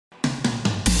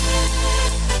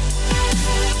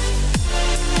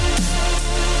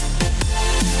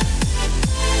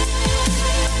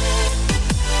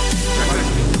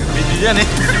yan eh.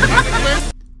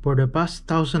 For the past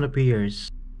thousands of years,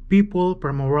 people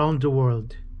from around the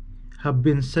world have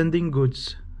been sending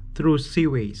goods through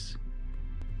seaways.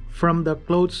 From the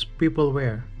clothes people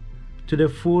wear to the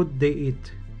food they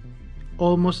eat,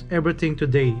 almost everything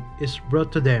today is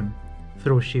brought to them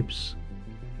through ships.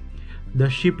 The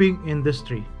shipping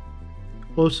industry,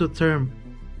 also termed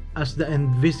as the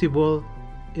invisible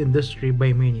industry by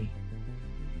many,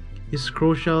 is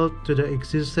crucial to the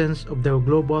existence of the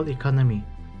global economy.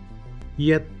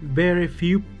 Yet very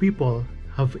few people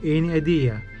have any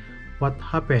idea what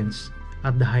happens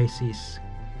at the high seas.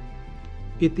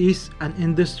 It is an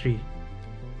industry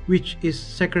which is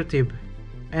secretive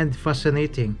and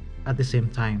fascinating at the same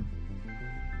time.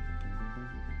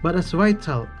 But as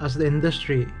vital as the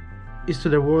industry is to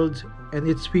the world and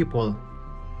its people,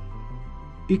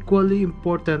 equally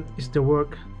important is the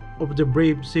work of the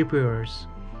brave seafarers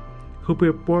who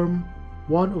perform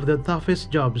one of the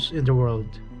toughest jobs in the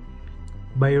world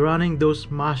by running those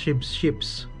massive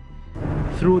ships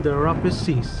through the roughest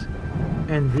seas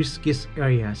and riskiest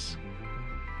areas.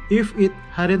 If it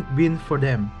hadn't been for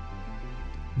them,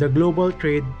 the global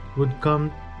trade would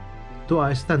come to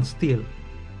a standstill.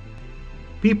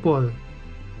 People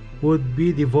would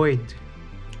be devoid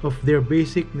of their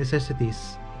basic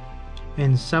necessities,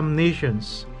 and some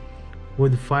nations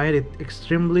would find it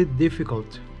extremely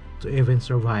difficult to even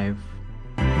survive.